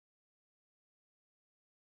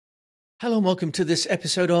Hello and welcome to this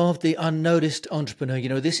episode of the UnNoticed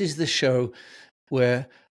Entrepreneur. This is the show where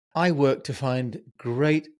I work to find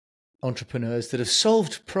great entrepreneurs that have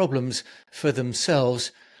solved problems for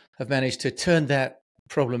themselves, have managed to turn that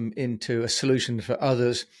problem into a solution for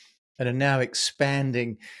others, and are now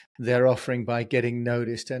expanding their offering by getting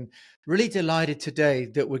noticed. And really delighted today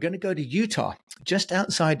that we're going to go to Utah, just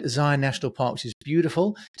outside Zion National Park, which is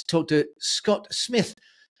beautiful, to talk to Scott Smith,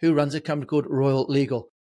 who runs a company called Royal Legal.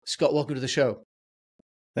 Scott, welcome to the show.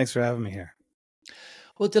 Thanks for having me here.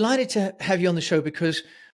 Well, delighted to have you on the show because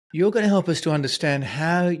you're going to help us to understand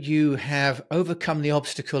how you have overcome the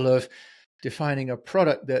obstacle of defining a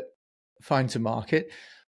product that finds a market,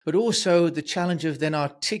 but also the challenge of then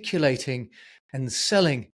articulating and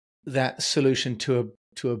selling that solution to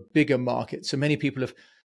a bigger market. So many people have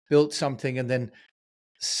built something and then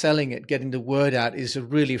selling it, getting the word out is a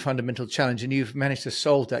really fundamental challenge, and you've managed to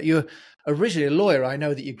solve that. You're originally a lawyer. I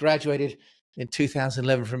know that you graduated in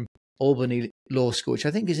 2011 from Albany Law School, which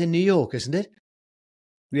I think is in New York, isn't it?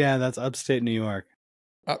 Yeah, that's upstate New York.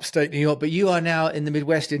 Upstate New York, but you are now in the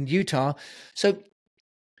Midwest in Utah. So,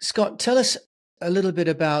 Scott, tell us a little bit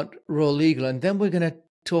about Royal Legal, and then we're going to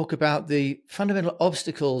talk about the fundamental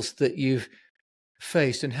obstacles that you've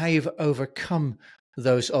faced and how you've overcome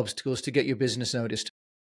those obstacles to get your business noticed.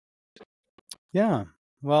 Yeah.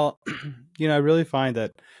 Well, I really find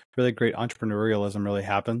that really great entrepreneurialism really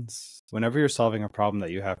happens whenever you're solving a problem that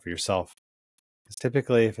you have for yourself. Because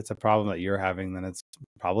typically, if it's a problem that you're having, then it's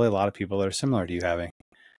probably a lot of people that are similar to you having.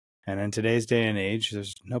 And in today's day and age,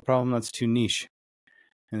 there's no problem that's too niche.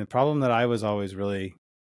 And the problem that I was always really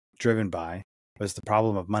driven by was the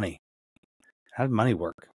problem of money. How did money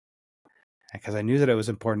work? Because I knew that it was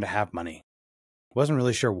important to have money. Wasn't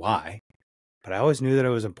really sure why, but I always knew that it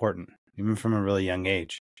was important, even from a really young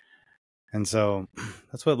age. And so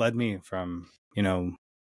that's what led me from,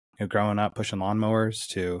 growing up pushing lawnmowers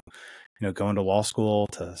to, going to law school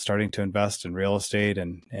to starting to invest in real estate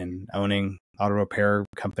and owning auto repair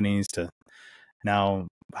companies to now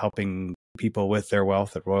helping people with their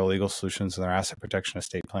wealth at Royal Legal Solutions and their asset protection,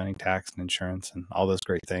 estate planning, tax, and insurance, and all those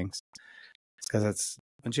great things. It's because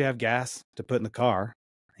once you have gas to put in the car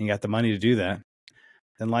and you got the money to do that,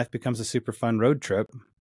 then life becomes a super fun road trip.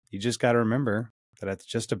 You just got to remember that it's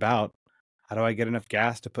just about how do I get enough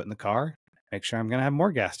gas to put in the car, make sure I'm going to have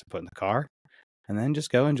more gas to put in the car, and then just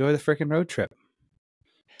go enjoy the freaking road trip.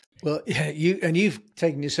 Well, yeah, you've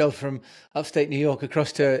taken yourself from upstate New York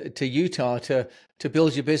across to Utah to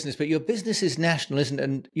build your business, but your business is national, isn't it?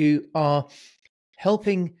 And you are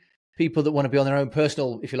helping people that want to be on their own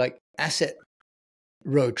personal, if you like, asset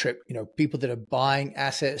road trip, people that are buying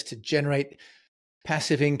assets to generate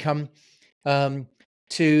passive income,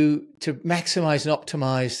 to maximize and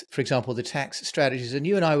optimize, for example, the tax strategies. And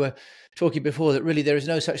you and I were talking before that really there is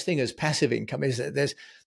no such thing as passive income. Is that there's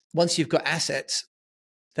once you've got assets,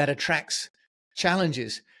 that attracts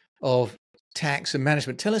challenges of tax and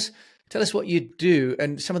management. Tell us what you do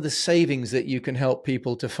and some of the savings that you can help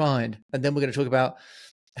people to find. And then we're going to talk about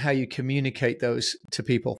how you communicate those to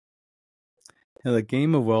people. The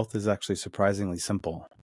game of wealth is actually surprisingly simple.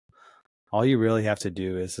 All you really have to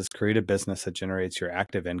do is create a business that generates your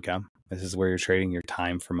active income. This is where you're trading your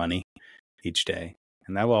time for money each day.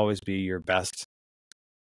 And that will always be your best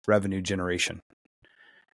revenue generation.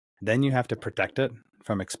 Then you have to protect it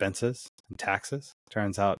from expenses and taxes.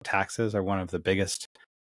 Turns out taxes are one of the biggest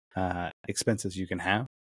expenses you can have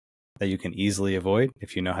that you can easily avoid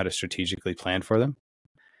if you know how to strategically plan for them.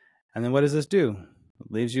 And then what does this do? It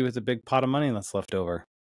leaves you with a big pot of money that's left over.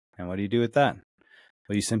 And what do you do with that?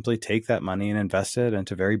 Well, you simply take that money and invest it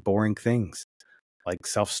into very boring things like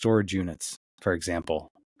self-storage units, for example,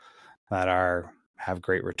 that have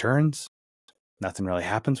great returns. Nothing really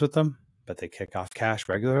happens with them, but they kick off cash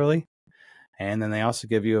regularly. And then they also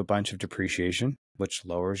give you a bunch of depreciation, which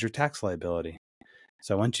lowers your tax liability.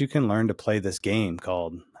 So once you can learn to play this game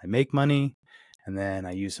called I make money, and then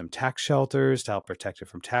I use some tax shelters to help protect it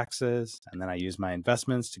from taxes, and then I use my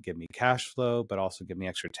investments to give me cash flow, but also give me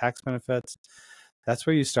extra tax benefits, that's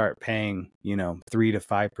where you start paying, 3 to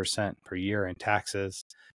 5% per year in taxes.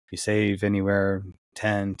 You save anywhere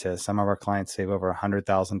 10 to some of our clients save over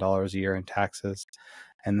 $100,000 a year in taxes.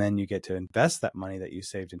 And then you get to invest that money that you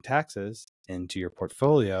saved in taxes into your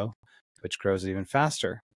portfolio, which grows even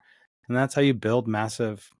faster. And that's how you build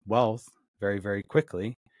massive wealth very, very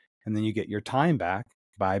quickly. And then you get your time back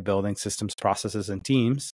by building systems, processes, and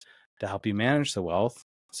teams to help you manage the wealth.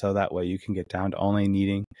 So that way you can get down to only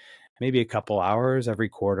needing maybe a couple hours every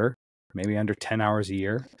quarter, maybe under 10 hours a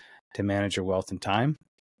year to manage your wealth and time.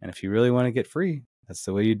 And if you really want to get free, that's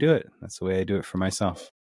the way you do it. That's the way I do it for myself.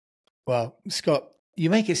 Well, Scott, You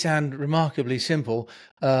make it sound remarkably simple.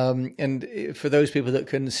 And for those people that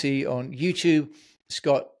can see on YouTube,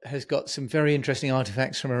 Scott has got some very interesting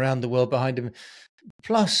artifacts from around the world behind him,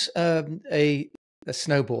 plus a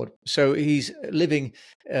snowboard. So he's living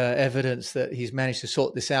evidence that he's managed to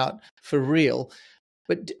sort this out for real.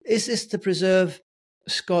 But is this to preserve,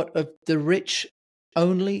 Scott, of the rich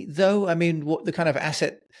only, though? I mean, what the kind of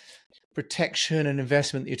asset protection and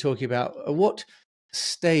investment that you're talking about? At what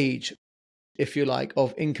stage, if you like,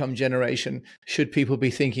 of income generation should people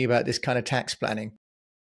be thinking about this kind of tax planning?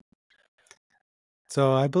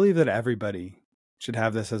 So I believe that everybody should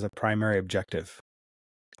have this as a primary objective,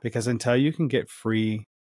 because until you can get free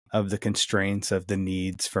of the constraints of the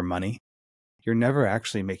needs for money, you're never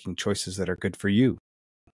actually making choices that are good for you.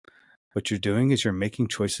 What you're doing is you're making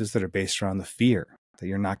choices that are based around the fear that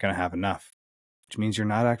you're not going to have enough, which means you're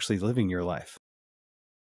not actually living your life.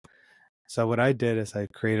 So what I did is I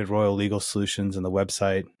created Royal Legal Solutions, and the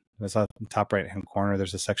website was up in the top right-hand corner.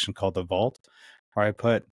 There's a section called The Vault, where I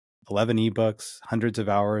put 11 ebooks, hundreds of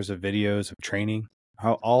hours of videos of training,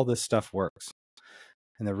 how all this stuff works.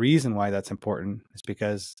 And the reason why that's important is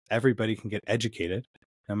because everybody can get educated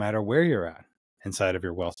no matter where you're at inside of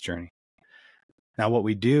your wealth journey. Now, what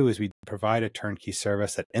we do is we provide a turnkey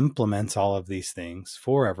service that implements all of these things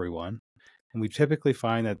for everyone. And we typically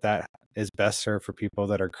find that that is best served for people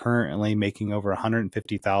that are currently making over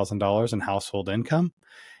 $150,000 in household income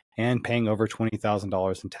and paying over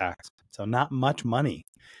 $20,000 in tax. So not much money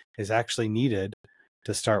is actually needed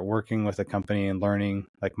to start working with a company and learning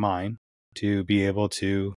like mine to be able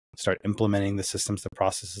to start implementing the systems, the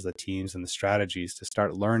processes, the teams, and the strategies to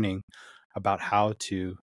start learning about how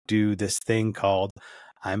to do this thing called,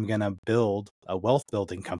 I'm going to build a wealth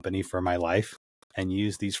building company for my life and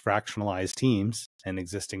use these fractionalized teams and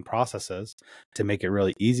existing processes to make it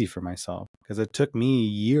really easy for myself. Because it took me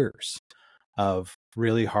years of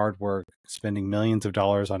really hard work, spending millions of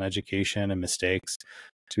dollars on education and mistakes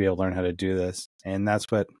to be able to learn how to do this. And that's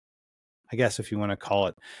what, I guess, if you want to call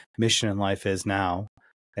it mission in life is now.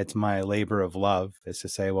 It's my labor of love, is to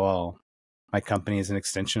say, well, my company is an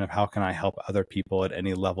extension of how can I help other people at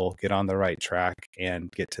any level get on the right track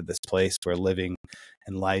and get to this place where living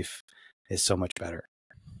and life is so much better.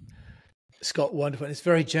 Scott, wonderful. And it's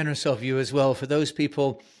very generous of you as well. For those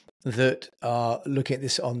people that are looking at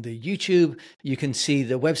this on the YouTube, you can see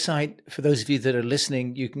the website. For those of you that are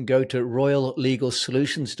listening, you can go to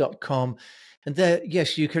royallegalsolutions.com. And there,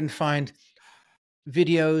 yes, you can find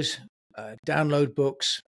videos, download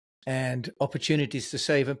books, and opportunities to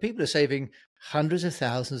save. And people are saving hundreds of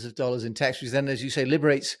thousands of dollars in tax, which then, as you say,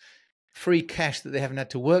 liberates free cash that they haven't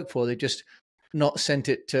had to work for. They've just not sent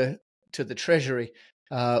it to the Treasury,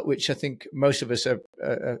 which I think most of us are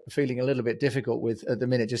feeling a little bit difficult with at the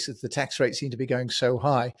minute, just as the tax rates seem to be going so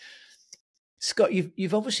high. Scott,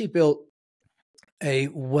 you've obviously built a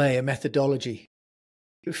methodology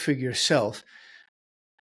for yourself.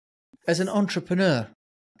 As an entrepreneur,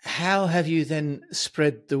 how have you then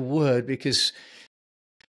spread the word? Because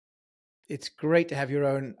it's great to have your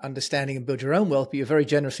own understanding and build your own wealth, but you're very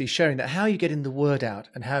generously sharing that. How are you getting the word out,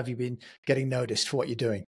 and how have you been getting noticed for what you're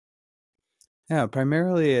doing? Yeah,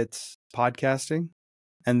 primarily it's podcasting,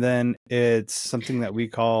 and then it's something that we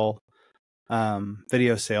call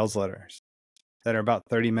video sales letters that are about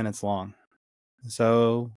 30 minutes long.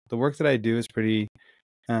 So the work that I do is pretty,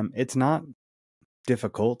 it's not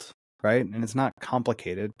difficult, right? And it's not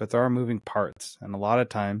complicated, but there are moving parts. And a lot of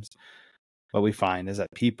times what we find is that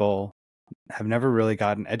people have never really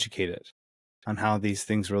gotten educated on how these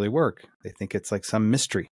things really work. They think it's like some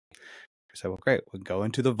mystery. So, well, great, we'll go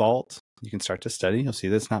into the vault. You can start to study. You'll see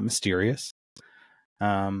that it's not mysterious.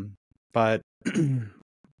 But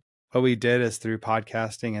what we did is through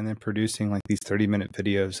podcasting and then producing like these 30-minute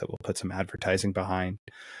videos that we'll put some advertising behind.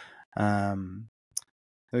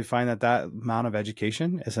 We find that that amount of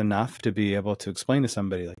education is enough to be able to explain to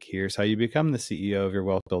somebody, like, here's how you become the CEO of your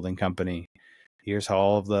wealth building company. Here's how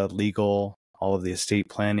all of the legal, all of the estate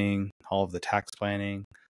planning, all of the tax planning,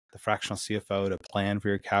 the fractional CFO to plan for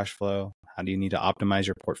your cash flow. How do you need to optimize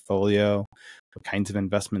your portfolio? What kinds of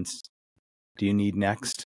investments do you need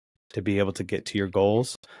next to be able to get to your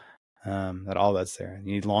goals? That all that's there.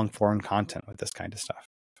 You need long form content with this kind of stuff.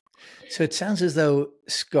 So it sounds as though,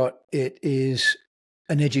 Scott, it is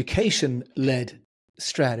an education-led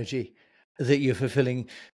strategy that you're fulfilling.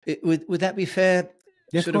 Would that be fair?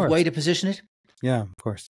 Yeah, sort of way to position it? Yeah, of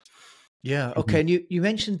course. Yeah. Okay. And you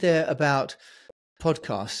mentioned there about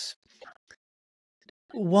podcasts.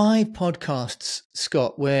 Why podcasts,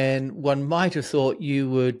 Scott, when one might have thought you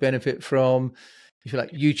would benefit from, if you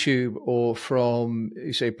like, YouTube, or from,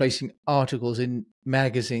 say, placing articles in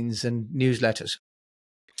magazines and newsletters?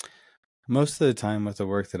 most of the time with the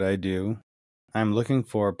work that I do, I'm looking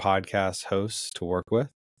for podcast hosts to work with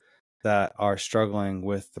that are struggling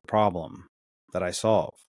with the problem that I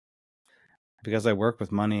solve. Because I work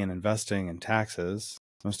with money and investing and taxes,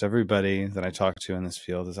 most everybody that I talk to in this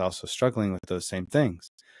field is also struggling with those same things.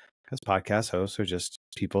 Because podcast hosts are just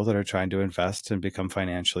people that are trying to invest and become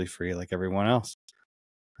financially free like everyone else.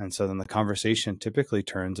 And so then the conversation typically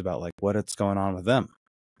turns about like what's going on with them.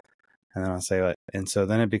 And then I'll say, like, and so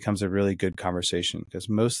then it becomes a really good conversation, because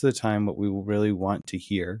most of the time what we really want to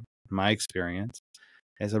hear, in my experience,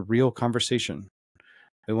 is a real conversation.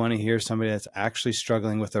 We want to hear somebody that's actually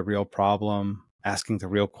struggling with a real problem, asking the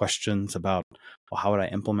real questions about, well, how would I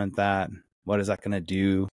implement that? What is that going to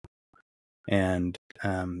do? And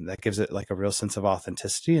that gives it like a real sense of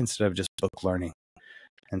authenticity instead of just book learning.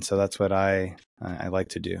 And so that's what I like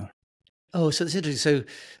to do. Oh, so that's interesting.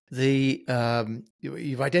 So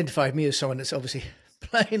you've identified me as someone that's obviously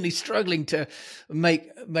plainly struggling to make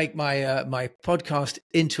my my podcast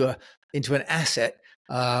into an asset,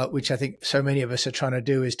 which I think so many of us are trying to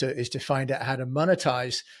do, is to find out how to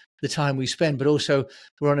monetize the time we spend. But also,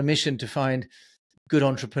 we're on a mission to find good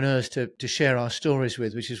entrepreneurs to share our stories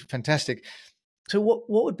with, which is fantastic. So, what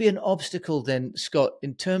would be an obstacle then, Scott,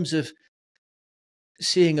 in terms of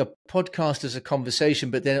seeing a podcast as a conversation,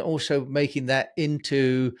 but then also making that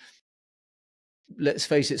into, let's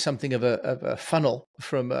face it, something of a funnel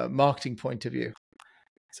from a marketing point of view?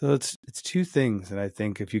 So it's two things that I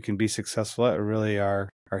think if you can be successful at really are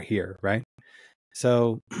here, right?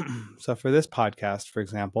 So so for this podcast, for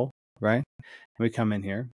example, right? We come in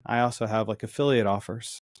here. I also have like affiliate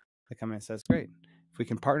offers. I come in and says, great, if we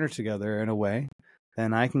can partner together in a way,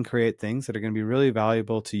 then I can create things that are going to be really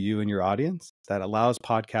valuable to you and your audience that allows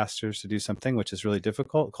podcasters to do something which is really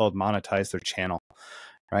difficult, called monetize their channel,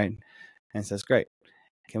 right? And it says, great,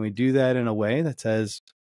 can we do that in a way that says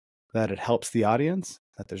that it helps the audience,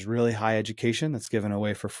 that there's really high education that's given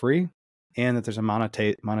away for free, and that there's a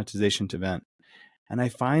monetization event. And I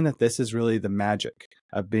find that this is really the magic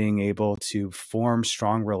of being able to form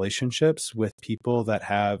strong relationships with people that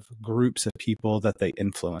have groups of people that they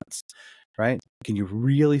influence, right? Can you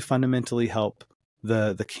really fundamentally help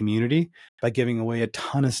the community by giving away a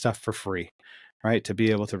ton of stuff for free, right? To be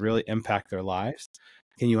able to really impact their lives.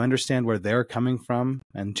 Can you understand where they're coming from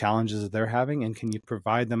and challenges that they're having? And can you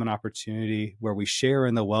provide them an opportunity where we share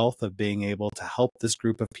in the wealth of being able to help this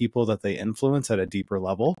group of people that they influence at a deeper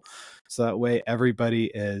level? So that way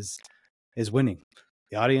everybody is winning.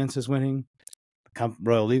 The audience is winning.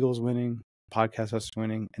 Royal Legal is winning. Podcast host is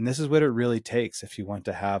winning. And this is what it really takes if you want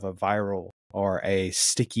to have a viral or a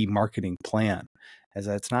sticky marketing plan, is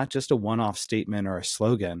that it's not just a one-off statement or a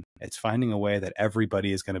slogan. It's finding a way that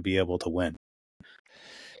everybody is going to be able to win.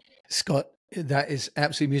 Scott, that is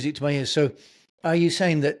absolute music to my ears. So are you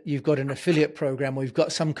saying that you've got an affiliate program, or you've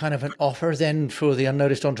got some kind of an offer then for the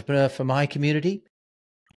UnNoticed Entrepreneur for my community?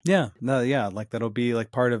 Yeah, no, yeah, like that'll be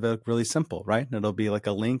like part of it, really simple, right? And it'll be like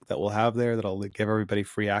a link that we'll have there that'll give everybody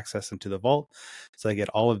free access into the vault. So they get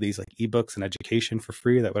all of these like ebooks and education for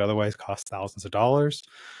free that would otherwise cost thousands of dollars.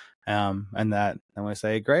 And that I'm going to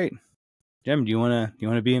say, great, Jim, do you want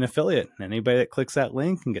to be an affiliate? And anybody that clicks that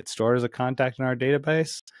link and gets stored as a contact in our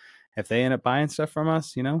database, if they end up buying stuff from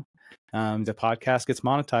us, the podcast gets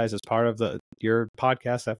monetized as part of your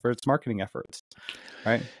podcast efforts, marketing efforts,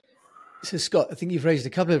 right? So, Scott, I think you've raised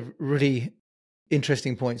a couple of really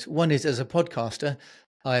interesting points. One is, as a podcaster,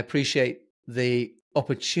 I appreciate the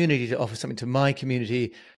opportunity to offer something to my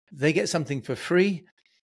community. They get something for free,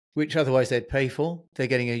 which otherwise they'd pay for. They're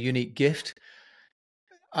getting a unique gift.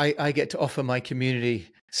 I get to offer my community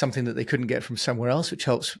something that they couldn't get from somewhere else, which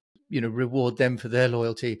helps, reward them for their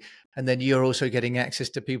loyalty. And then you're also getting access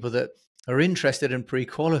to people that are interested and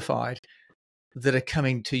pre-qualified that are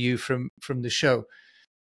coming to you from the show.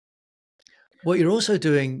 What you're also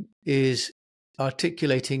doing is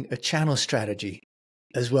articulating a channel strategy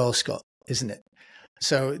as well, Scott, isn't it?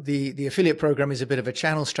 So the affiliate program is a bit of a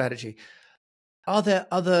channel strategy. Are there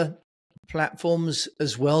other platforms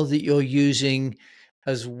as well that you're using,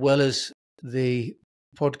 as well as the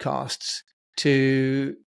podcasts,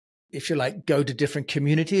 to, if you like, go to different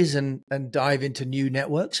communities and dive into new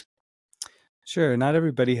networks? Sure. Not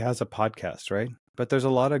everybody has a podcast, right? But there's a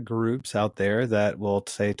lot of groups out there that will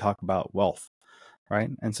talk about wealth, right?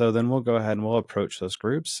 And so then we'll go ahead and we'll approach those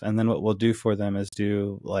groups. And then what we'll do for them is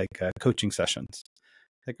do like coaching sessions.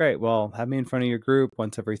 Like, great, well, have me in front of your group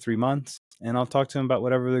once every 3 months, and I'll talk to them about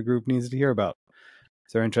whatever the group needs to hear about.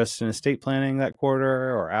 If they're interested in estate planning that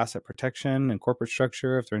quarter, or asset protection and corporate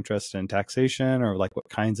structure, if they're interested in taxation, or like what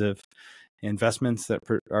kinds of investments that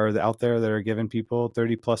are out there that are giving people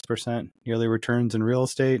 30+% yearly returns in real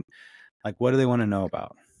estate, Like, what do they want to know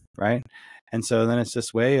about? Right. And so then it's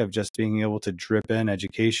this way of just being able to drip in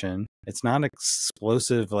education. It's not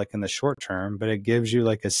explosive like in the short term, but it gives you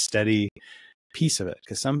like a steady piece of it,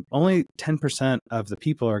 because only 10% of the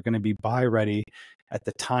people are going to be buy ready at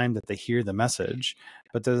the time that they hear the message.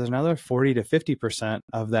 But there's another 40 to 50%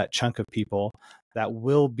 of that chunk of people that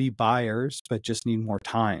will be buyers, but just need more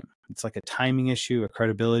time. It's like a timing issue, a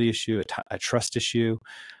credibility issue, a trust issue.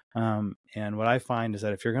 And what I find is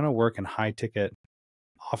that if you're going to work in high ticket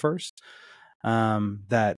offers,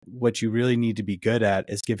 that what you really need to be good at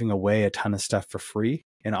is giving away a ton of stuff for free,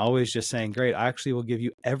 and always just saying, great, I actually will give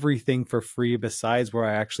you everything for free besides where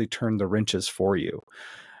I actually turn the wrenches for you.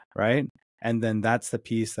 Right. And then that's the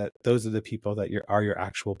piece that those are the people that are your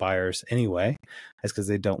actual buyers anyway, is because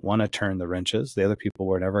they don't want to turn the wrenches. The other people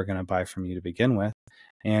were never going to buy from you to begin with.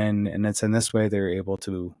 And it's in this way they're able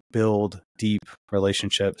to build deep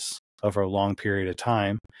relationships over a long period of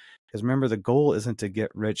time. Because remember, the goal isn't to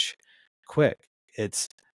get rich quick. It's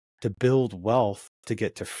to build wealth, to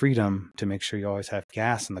get to freedom, to make sure you always have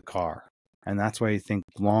gas in the car. And that's why you think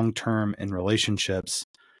long-term in relationships,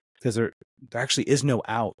 because there actually is no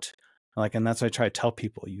out. Like, and that's why I try to tell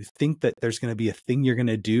people, you think that there's going to be a thing you're going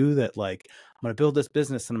to do that, like, I'm going to build this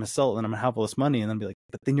business and I'm going to sell it and I'm going to have all this money. And then be like,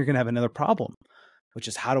 but then you're going to have another problem, which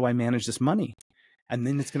is, how do I manage this money? And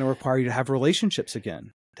then it's going to require you to have relationships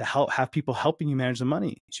again, to have people helping you manage the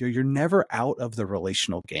money. So you're never out of the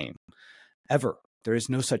relational game, ever. There is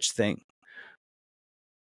no such thing.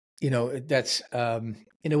 That's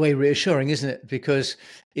in a way reassuring, isn't it? Because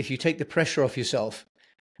if you take the pressure off yourself,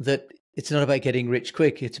 that it's not about getting rich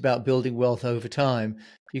quick, it's about building wealth over time.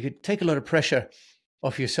 You could take a lot of pressure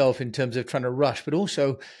off yourself in terms of trying to rush, but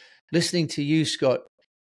also listening to you, Scott,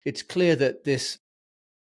 it's clear that this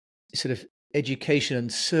sort of education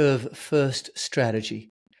and serve first strategy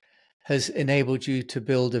has enabled you to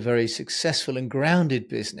build a very successful and grounded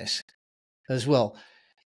business as well.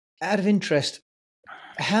 Out of interest,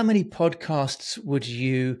 how many podcasts would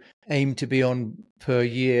you aim to be on per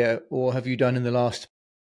year, or have you done in the last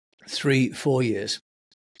 3-4 years?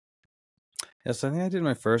 Yes, I think I did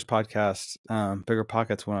my first podcast, Bigger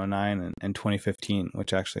Pockets 109 in 2015,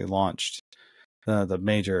 which actually launched the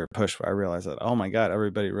major push where I realized that, oh my God,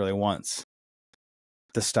 everybody really wants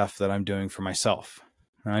the stuff that I'm doing for myself.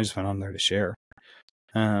 And I just went on there to share.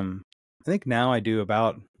 I think now I do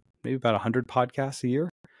maybe about 100 podcasts a year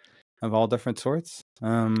of all different sorts.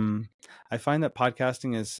 I find that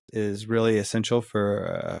podcasting is really essential for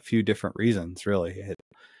a few different reasons, really. It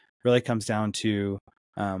really comes down to,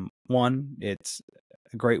 one, it's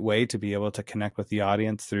a great way to be able to connect with the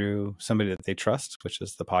audience through somebody that they trust, which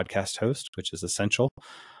is the podcast host, which is essential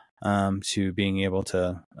to being able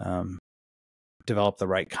to develop the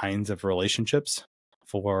right kinds of relationships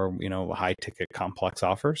for, high ticket complex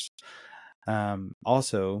offers.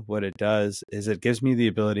 Also, what it does is it gives me the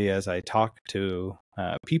ability, as I talk to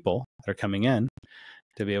people that are coming in,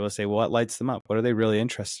 to be able to say, well, what lights them up? What are they really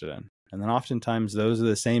interested in? And then oftentimes those are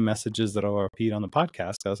the same messages that I'll repeat on the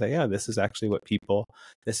podcast. I'll say, yeah, this is actually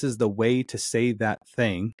this is the way to say that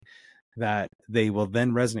thing that they will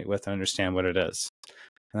then resonate with and understand what it is.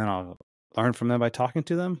 And then I'll learn from them by talking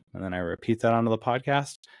to them. And then I repeat that onto the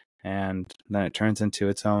podcast. And then it turns into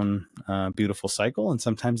its own beautiful cycle. And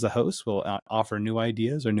sometimes the host will offer new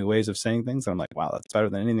ideas or new ways of saying things. And I'm like, wow, that's better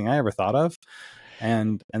than anything I ever thought of.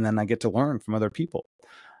 And then I get to learn from other people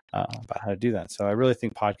about how to do that. So I really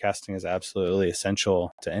think podcasting is absolutely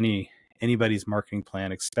essential to anybody's marketing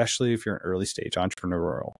plan, especially if you're an early stage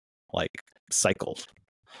entrepreneurial cycle.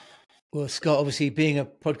 Well, Scott, obviously being a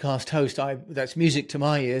podcast host, that's music to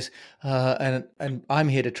my ears, and I'm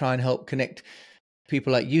here to try and help connect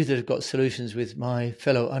people like you that have got solutions with my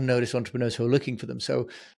fellow unnoticed entrepreneurs who are looking for them. So,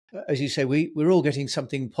 as you say, we're all getting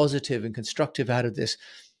something positive and constructive out of this.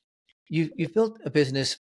 You've built a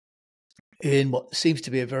business in what seems to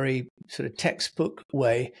be a very sort of textbook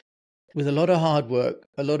way, with a lot of hard work,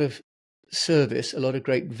 a lot of service, a lot of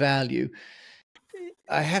great value.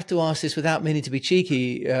 I have to ask this without meaning to be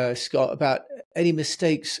cheeky, Scott, about any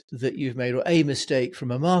mistakes that you've made, or a mistake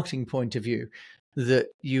from a marketing point of view that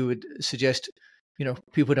you would suggest,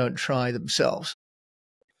 people don't try themselves.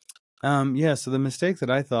 Yeah. So the mistake that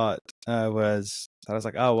I thought was that I was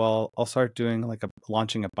like, oh, well, I'll start doing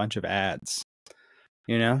launching a bunch of ads,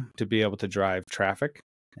 to be able to drive traffic.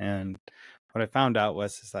 And what I found out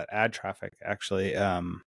was that ad traffic actually,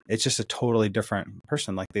 it's just a totally different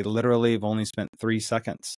person. Like, they literally have only spent 3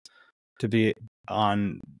 seconds to be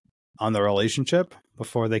on the relationship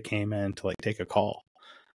before they came in to take a call.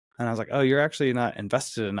 And I was like, oh, you're actually not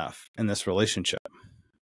invested enough in this relationship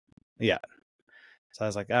yet. So I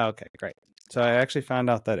was like, oh, okay, great. So I actually found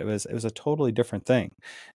out that it was a totally different thing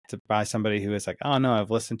to by somebody who is like, oh no,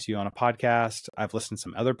 I've listened to you on a podcast. I've listened to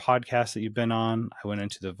some other podcasts that you've been on. I went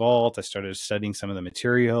into the vault. I started studying some of the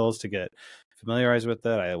materials to get familiarized with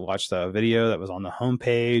it. I watched a video that was on the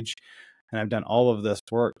homepage, and I've done all of this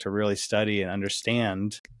work to really study and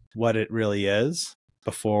understand what it really is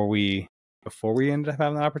before we ended up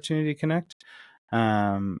having the opportunity to connect.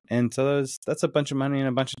 And so that's a bunch of money and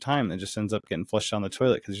a bunch of time that just ends up getting flushed down the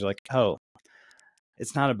toilet because you're like, oh,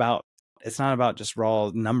 it's not about just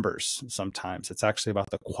raw numbers. Sometimes it's actually about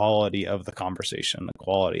the quality of the conversation, the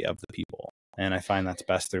quality of the people. And I find that's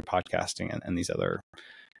best through podcasting and these other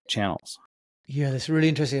channels. Yeah, that's really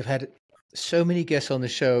interesting. I've had so many guests on the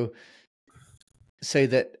show say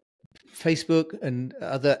that Facebook and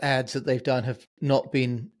other ads that they've done have not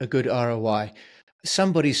been a good ROI.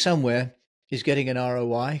 Somebody somewhere is getting an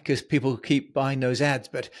ROI because people keep buying those ads.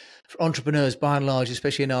 But for entrepreneurs, by and large,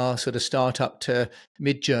 especially in our sort of startup to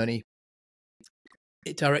mid journey,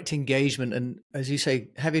 direct engagement and, as you say,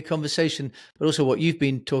 have your conversation. But also what you've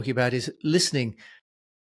been talking about is listening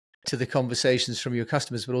to the conversations from your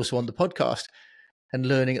customers, but also on the podcast and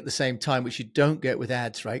learning at the same time, which you don't get with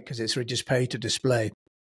ads, right? Because it's just pay to display.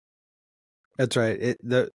 That's right.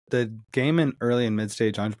 The game in early and mid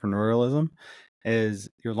stage entrepreneurialism is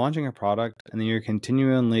you're launching a product and then you're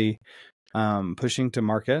continually pushing to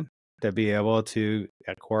market to be able to,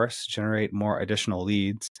 of course, generate more additional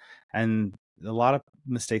leads. And a lot of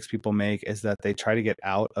mistakes people make is that they try to get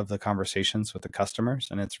out of the conversations with the customers.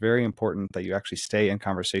 And it's very important that you actually stay in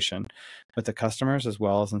conversation with the customers as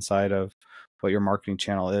well as inside of what your marketing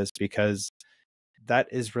channel is, because that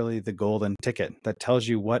is really the golden ticket that tells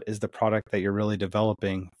you what is the product that you're really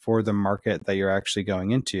developing for the market that you're actually going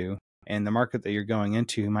into. And the market that you're going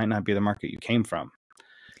into might not be the market you came from.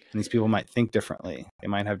 And these people might think differently. They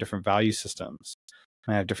might have different value systems,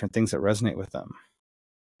 might have different things that resonate with them.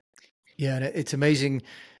 Yeah, and it's amazing,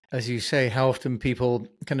 as you say, how often people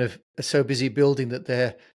kind of are so busy building that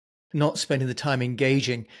they're not spending the time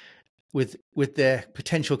engaging with their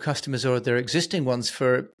potential customers or their existing ones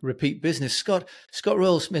for repeat business. Scott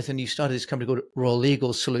Royal Smith, and you started this company called Royal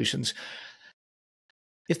Legal Solutions.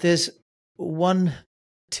 If there's one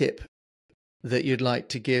tip that you'd like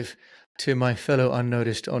to give to my fellow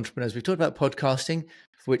unnoticed entrepreneurs, we've talked about podcasting,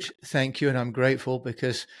 for which thank you, and I'm grateful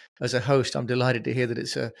because as a host, I'm delighted to hear that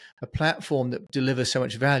it's a platform that delivers so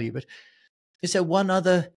much value. But is there one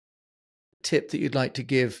other tip that you'd like to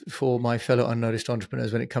give for my fellow unnoticed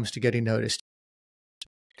entrepreneurs when it comes to getting noticed?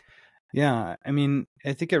 Yeah, I mean,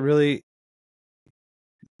 I think the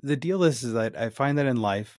deal is that I find that in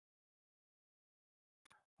life,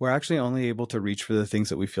 we're actually only able to reach for the things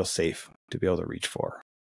that we feel safe to be able to reach for.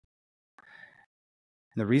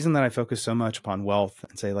 And the reason that I focus so much upon wealth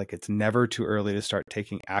and say like it's never too early to start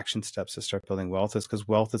taking action steps to start building wealth is because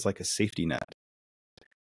wealth is like a safety net.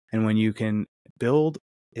 And when you can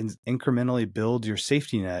incrementally build your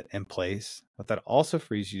safety net in place, what that also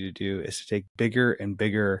frees you to do is to take bigger and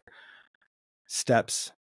bigger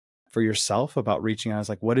steps for yourself about reaching out. It's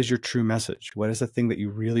like, what is your true message? What is the thing that you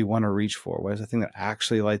really want to reach for? What is the thing that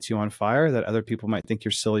actually lights you on fire that other people might think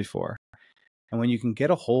you're silly for? And when you can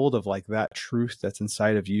get a hold of like that truth that's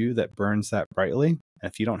inside of you that burns that brightly, and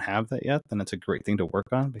if you don't have that yet, then it's a great thing to work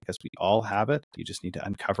on because we all have it. You just need to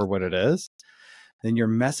uncover what it is. Then your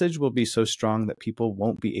message will be so strong that people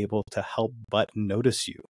won't be able to help but notice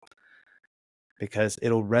you because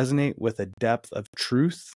it'll resonate with a depth of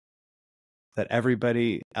truth that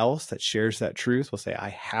everybody else that shares that truth will say, I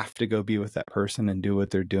have to go be with that person and do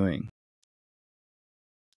what they're doing.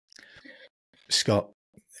 Scott,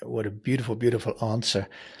 what a beautiful, beautiful answer.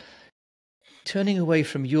 Turning away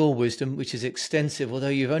from your wisdom, which is extensive, although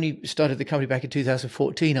you've only started the company back in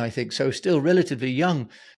 2014, I think, so still relatively young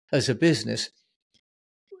as a business.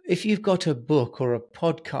 If you've got a book or a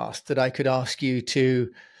podcast that I could ask you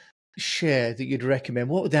to share that you'd recommend,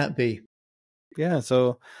 what would that be? Yeah.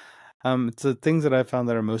 So it's the things that I found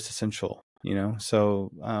that are most essential, So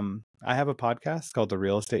I have a podcast called The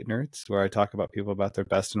Real Estate Nerds where I talk about people about their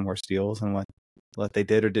best and worst deals and what they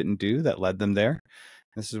did or didn't do that led them there.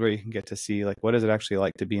 This is where you can get to see like, what is it actually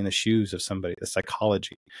like to be in the shoes of somebody, the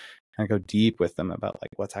psychology, and go deep with them about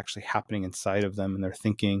like what's actually happening inside of them and their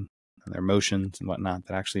thinking and their emotions and whatnot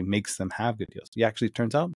that actually makes them have good deals. It actually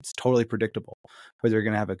turns out it's totally predictable whether you're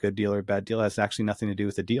going to have a good deal or a bad deal. It has actually nothing to do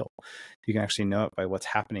with the deal. You can actually know it by what's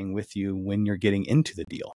happening with you when you're getting into the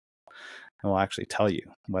deal. And we'll actually tell you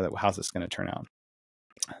how's this going to turn out.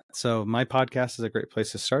 So my podcast is a great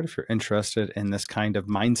place to start if you're interested in this kind of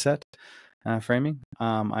mindset framing.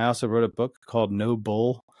 I also wrote a book called No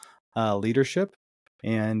Bull Leadership.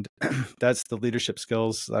 And that's the leadership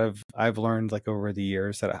skills that I've learned like over the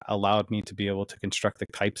years that allowed me to be able to construct the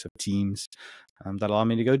types of teams that allow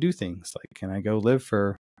me to go do things. Like, can I go live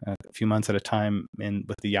for a few months at a time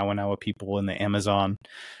with the Yawanawa people in the Amazon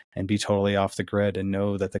and be totally off the grid and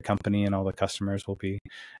know that the company and all the customers will be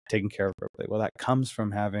taken care of properly? Well, that comes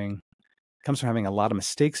from having a lot of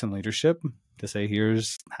mistakes in leadership, to say,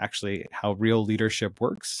 here's actually how real leadership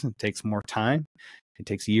works. It takes more time. It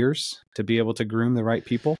takes years to be able to groom the right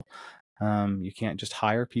people. You can't just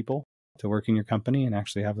hire people to work in your company and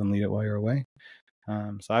actually have them lead it while you're away.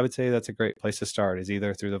 So I would say that's a great place to start, is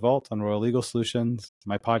either through the Vault on Royal Legal Solutions,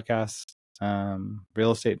 my podcast,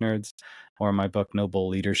 Real Estate Nerds, or my book, Noble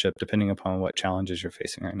Leadership, depending upon what challenges you're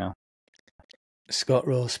facing right now. Scott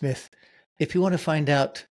Royal Smith, if you want to find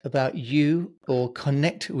out about you or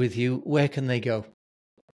connect with you, where can they go?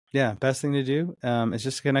 Yeah, best thing to do is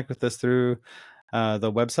just connect with us through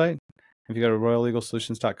the website. If you go to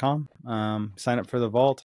royallegalsolutions.com, sign up for the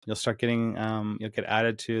Vault, you'll start getting, you'll get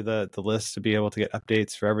added to the list to be able to get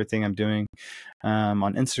updates for everything I'm doing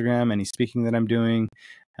on Instagram, any speaking that I'm doing,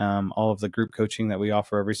 all of the group coaching that we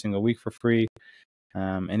offer every single week for free,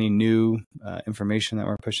 any new information that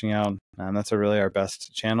we're pushing out. That's really our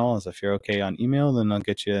best channel. Is if you're okay on email, then I'll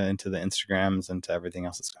get you into the Instagrams and to everything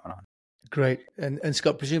else that's going on. Great. And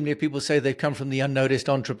Scott, presumably if people say they've come from the UnNoticed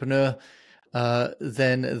Entrepreneur,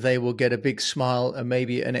 then they will get a big smile and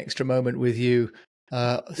maybe an extra moment with you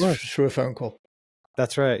through a phone call.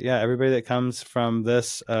 That's right. Yeah, everybody that comes from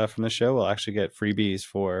this from the show will actually get freebies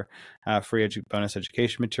for free bonus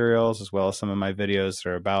education materials, as well as some of my videos that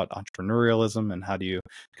are about entrepreneurialism and how do you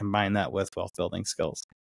combine that with wealth building skills.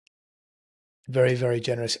 Very, very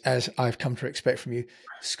generous, as I've come to expect from you.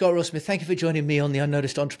 Scott Royal Smith, thank you for joining me on the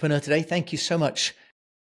UnNoticed Entrepreneur today. Thank you so much.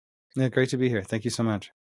 Yeah, great to be here. Thank you so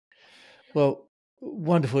much. Well,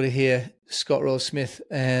 wonderful to hear Scott Royal Smith,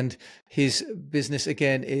 and his business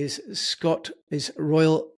again is his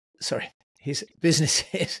business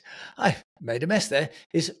is, I made a mess there,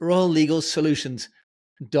 is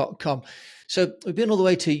royallegalsolutions.com. So we've been all the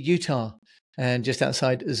way to Utah and just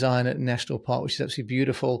outside Zion National Park, which is absolutely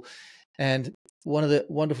beautiful. And one of the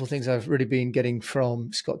wonderful things I've really been getting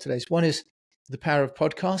from Scott today is, one is the power of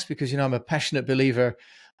podcasts, because, I'm a passionate believer.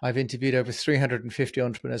 I've interviewed over 350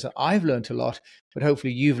 entrepreneurs. I've learned a lot, but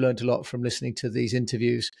hopefully you've learned a lot from listening to these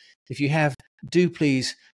interviews. If you have, do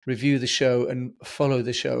please review the show and follow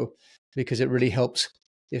the show, because it really helps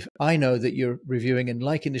if I know that you're reviewing and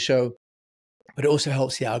liking the show, but it also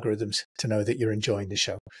helps the algorithms to know that you're enjoying the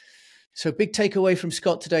show. So big takeaway from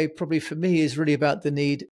Scott today, probably for me, is really about the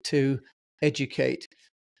need to educate.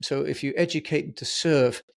 So if you educate to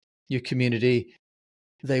serve your community,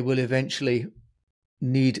 they will eventually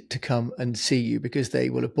need to come and see you, because they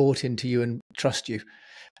will have bought into you and trust you.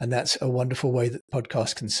 And that's a wonderful way that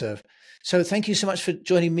podcasts can serve. So thank you so much for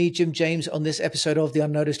joining me, Jim James, on this episode of The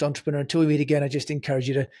UnNoticed Entrepreneur. Until we meet again, I just encourage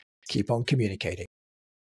you to keep on communicating.